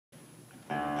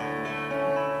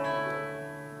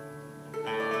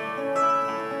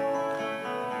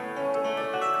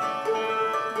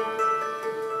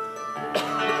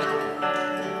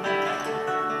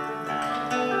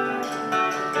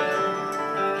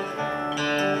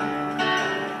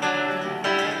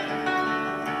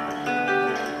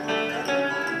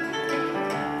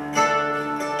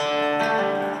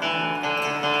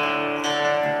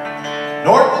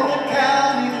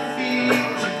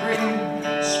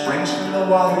the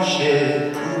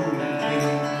watershed, cool and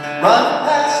clean. Run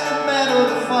past the meadow,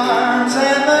 the farms,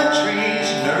 and the trees,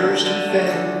 nourished and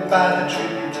fed by the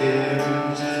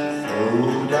tributaries.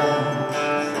 Flow down,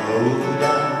 flow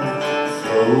down,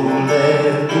 flow,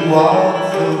 let the water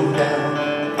flow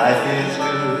down. Life is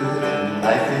good and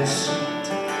life is sweet,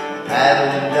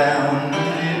 paddling down the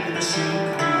Nippersink.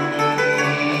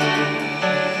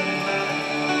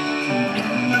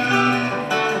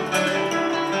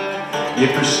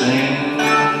 Nippersink.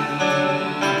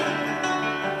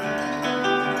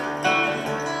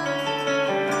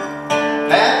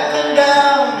 Paddling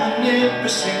down the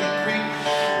Nippersink Creek,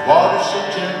 water so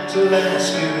gentle and the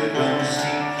spirit runs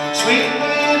deep. Sweet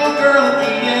little girl at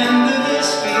the end of this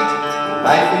beat,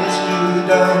 life is good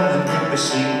on the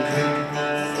Nippersink Creek.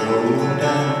 Flow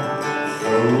down,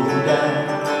 flow down,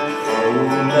 flow,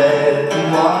 let the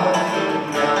water flow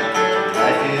down.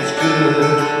 Life is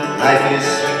good, life is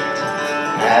sweet,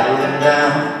 paddling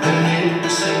down the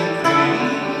Nippersink Creek.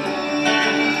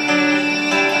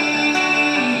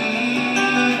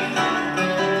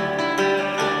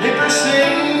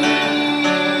 Nippersink.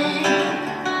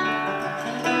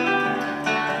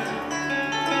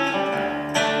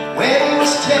 When he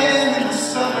was 10 and the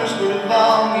summers were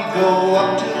long, he'd go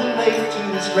up to the lake to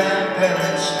his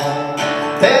grandparents' home.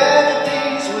 There the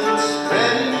days would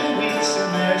spread into weeks in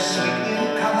their sweet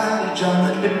little cottage on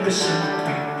the Nippersink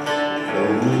Creek.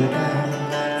 Flow down,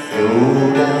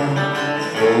 flow down,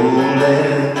 flow,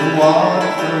 let the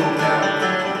water flow down.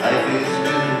 Life is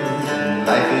good and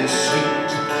life is sweet,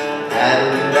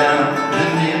 paddling down the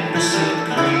Nippersink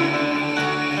Creek.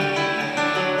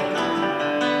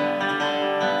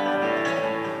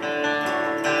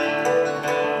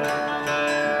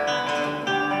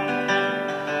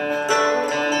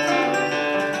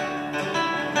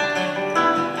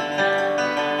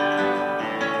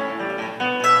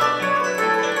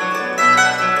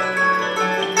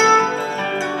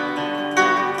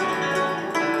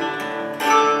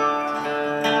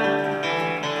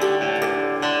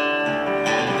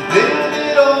 Little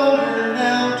bit older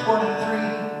now,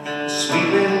 23, sweet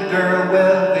little girl,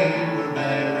 well, they were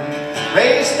married.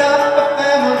 Raised up a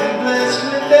family blessed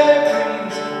with their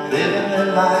dreams, living their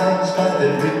lives by the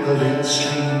rippling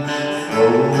stream.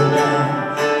 Flow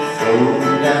down, flow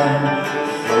down,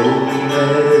 flow,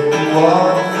 let the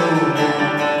water flow down.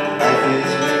 Life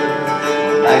is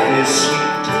good, life is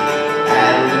sweet,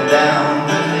 paddling down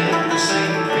the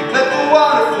Nippersink Creek. Let the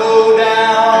water flow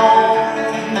down.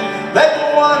 Let the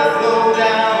water flow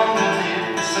down the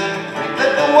Nippersink Creek.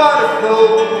 Let the water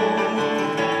flow.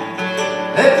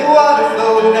 Let the water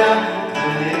flow down the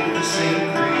Nippersink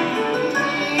Creek.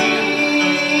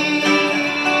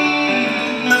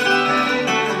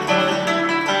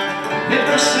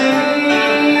 Nippersink.